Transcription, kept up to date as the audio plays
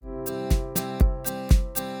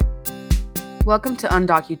Welcome to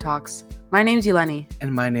UndocuTalks. My name's Eleni.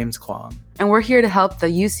 And my name's Kwang. And we're here to help the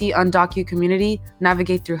UC Undocu community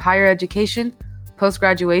navigate through higher education,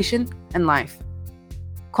 post-graduation, and life.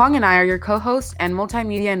 Kwang and I are your co-hosts and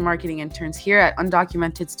multimedia and marketing interns here at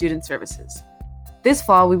Undocumented Student Services. This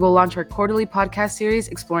fall, we will launch our quarterly podcast series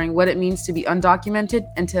exploring what it means to be undocumented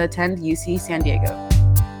and to attend UC San Diego.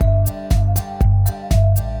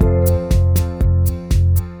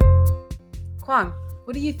 Kwang,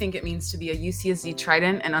 what do you think it means to be a UCSD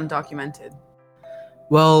Trident and undocumented?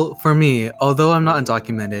 Well, for me, although I'm not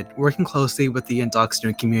undocumented, working closely with the undoc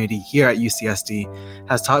student community here at UCSD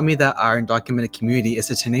has taught me that our undocumented community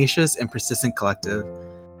is a tenacious and persistent collective.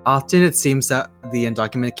 Often it seems that the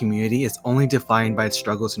undocumented community is only defined by its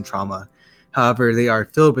struggles and trauma. However, they are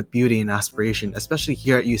filled with beauty and aspiration, especially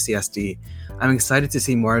here at UCSD. I'm excited to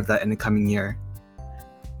see more of that in the coming year.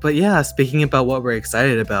 But yeah, speaking about what we're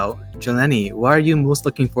excited about, Jeleni, what are you most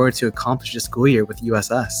looking forward to accomplish this school year with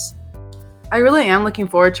USS? I really am looking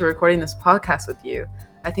forward to recording this podcast with you.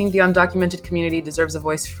 I think the undocumented community deserves a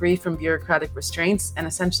voice free from bureaucratic restraints and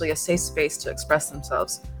essentially a safe space to express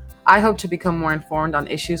themselves. I hope to become more informed on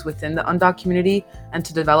issues within the undoc community and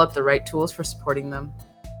to develop the right tools for supporting them.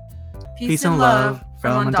 Peace and love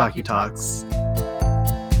from UndocuTalks.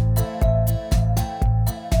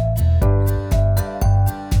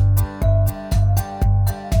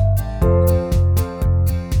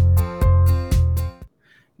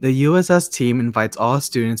 The USS team invites all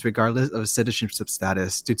students, regardless of citizenship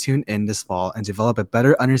status, to tune in this fall and develop a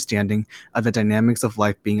better understanding of the dynamics of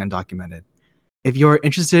life being undocumented. If you are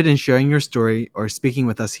interested in sharing your story or speaking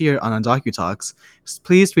with us here on UndocuTalks,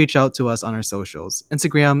 please reach out to us on our socials,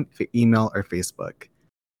 Instagram, email, or Facebook.